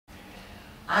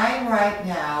I'm right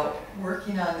now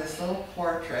working on this little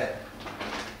portrait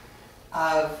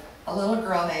of a little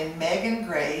girl named Megan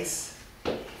Grace,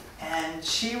 and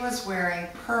she was wearing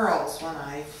pearls when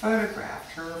I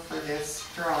photographed her for this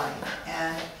drawing.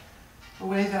 And the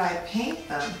way that I paint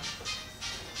them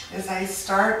is I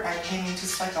start by painting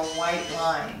just like a white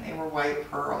line. They were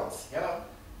white pearls. Hello.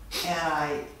 And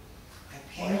I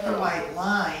paint the white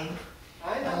line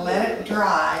and let it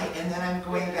dry, and then I'm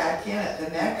going back in it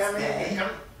the next day,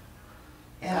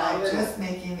 and I'm just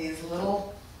making these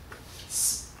little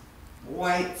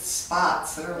white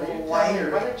spots that are a little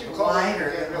wider than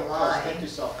the line.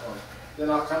 Then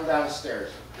I'll come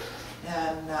downstairs.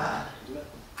 And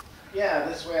yeah,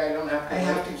 this way I don't have to. I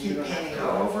have to keep painting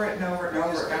over it and over and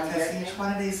over, because each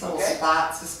one of these little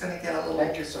spots is going to get a little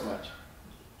Thank you so much.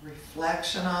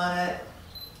 reflection on it.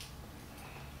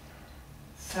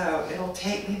 So it'll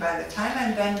take me, by the time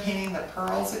I'm done painting the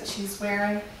pearls that she's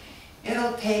wearing,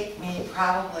 it'll take me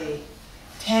probably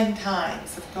 10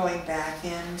 times of going back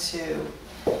into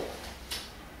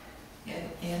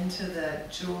the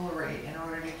jewelry in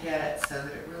order to get it so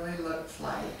that it really looks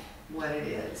like what it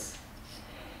is.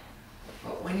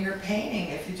 But when you're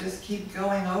painting, if you just keep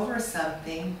going over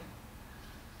something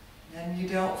and you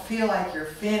don't feel like you're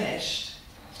finished,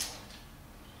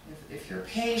 if you're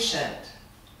patient,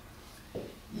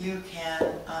 you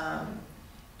can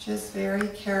just very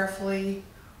carefully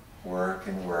work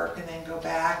and work, and then go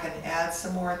back and add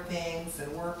some more things and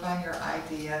work on your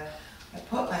idea. I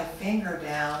put my finger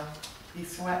down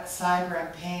beside where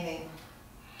I'm painting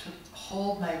to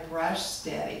hold my brush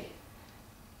steady.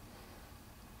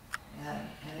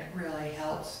 And it really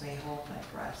helps me hold my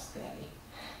brush steady.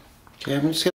 Okay, I'm just